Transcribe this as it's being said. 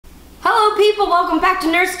Hello people, welcome back to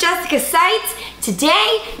Nurse Jessica Seitz.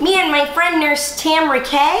 Today, me and my friend Nurse Tamra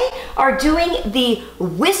Kay are doing the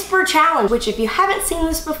Whisper Challenge, which if you haven't seen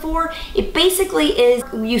this before, it basically is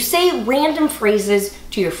you say random phrases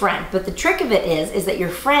to your friend, but the trick of it is that your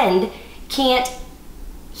friend can't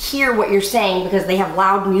hear what you're saying because they have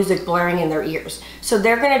loud music blaring in their ears. So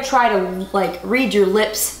they're gonna try to like read your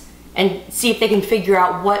lips and see if they can figure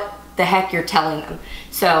out what the heck you're telling them.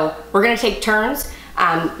 So we're gonna take turns.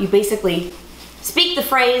 You basically speak the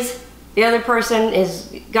phrase, the other person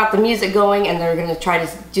is got the music going, and they're gonna try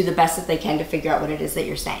to do the best that they can to figure out what it is that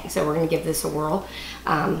you're saying. So we're gonna give this a whirl.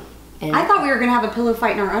 And I thought we were gonna have a pillow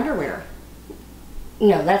fight in our underwear.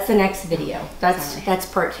 no, that's the next video. That's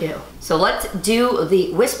part 2. So let's do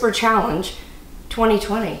the Whisper Challenge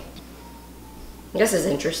 2020. This is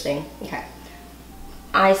interesting. Okay.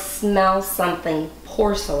 I smell something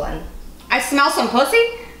porcelain. I smell some pussy?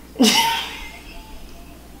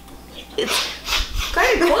 It's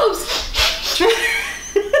kind of close.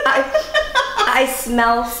 I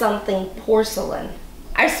smell something porcelain.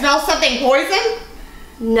 I smell something poison?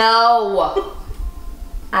 No.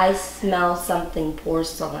 I smell something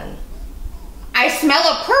porcelain. I smell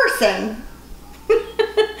a person.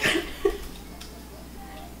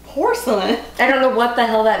 Porcelain? I don't know what the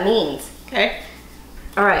hell that means. Okay.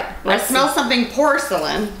 All right. I smell something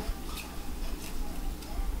porcelain.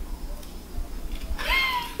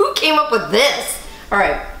 Who came up with this? All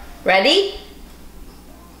right. Ready?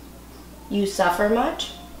 You suffer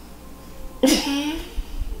much?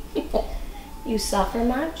 You suffer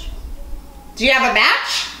much? Do you have a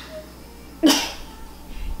match?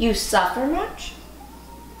 You suffer much?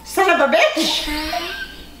 Son of a bitch!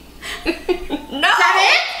 No! Is that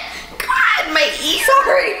it? God, my ear!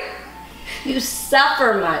 Sorry! You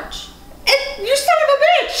suffer much. You son of a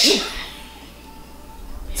bitch!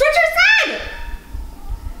 That's what you said!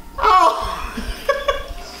 Oh.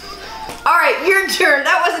 Alright, your turn.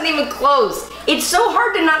 That wasn't even close. It's so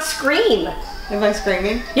hard to not scream. Am I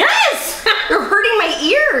screaming? Yes! You're hurting my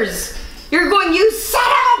ears. You're going, you son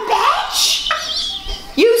of a bitch!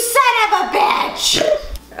 You son of a bitch!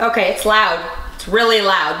 Okay, it's loud. It's really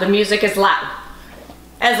loud. The music is loud.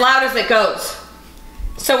 As loud as it goes.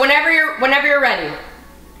 So whenever you're ready.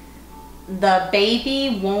 The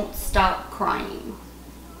baby won't stop crying.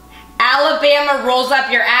 Alabama rolls up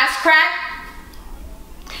your ass crack.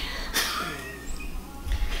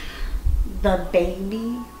 The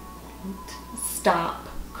baby won't stop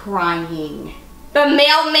crying. The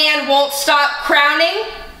mailman won't stop crowning.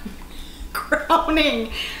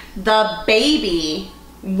 Crowning. The baby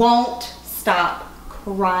won't stop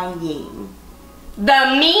crying.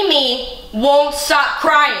 The Mimi won't stop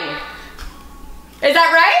crying. Is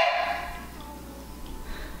that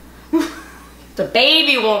right? The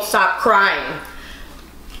baby won't stop crying.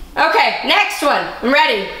 Okay, next one. I'm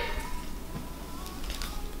ready.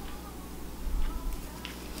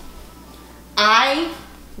 I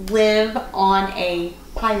live on a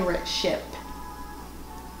pirate ship.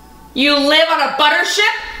 You live on a butter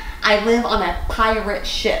ship? I live on a pirate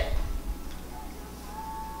ship.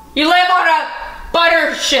 You live on a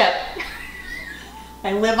butter ship.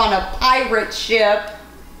 I live on a pirate ship.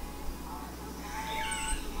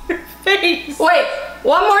 Your face. Wait,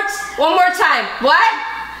 one more time. What?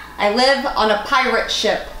 I live on a pirate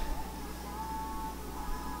ship.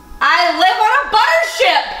 I live on a butter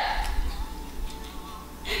ship.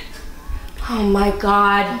 Oh my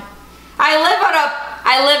God. I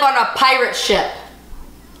live on a pirate ship.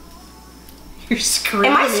 You're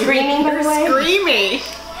screaming. Am I screaming, by the way? You're screaming.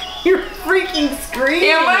 You're freaking screaming.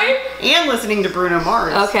 Am I? And listening to Bruno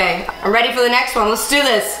Mars. Okay, I'm ready for the next one. Let's do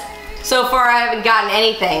this. So far, I haven't gotten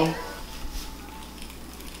anything.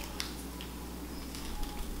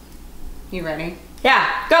 You ready?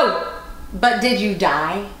 Yeah, go. But did you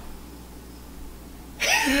die?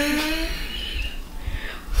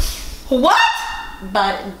 What?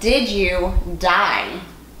 But did you die?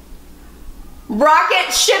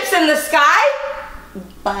 Rocket ships in the sky?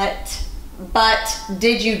 But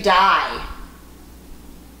did you die?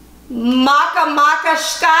 Maka maka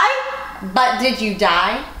sky? But did you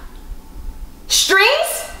die?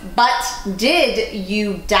 Strings? But did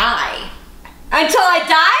you die? Until I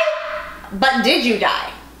die? But did you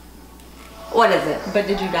die? What is it? But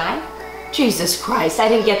did you die? Jesus Christ, I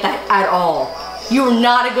didn't get that at all. You're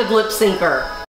not a good lip syncer.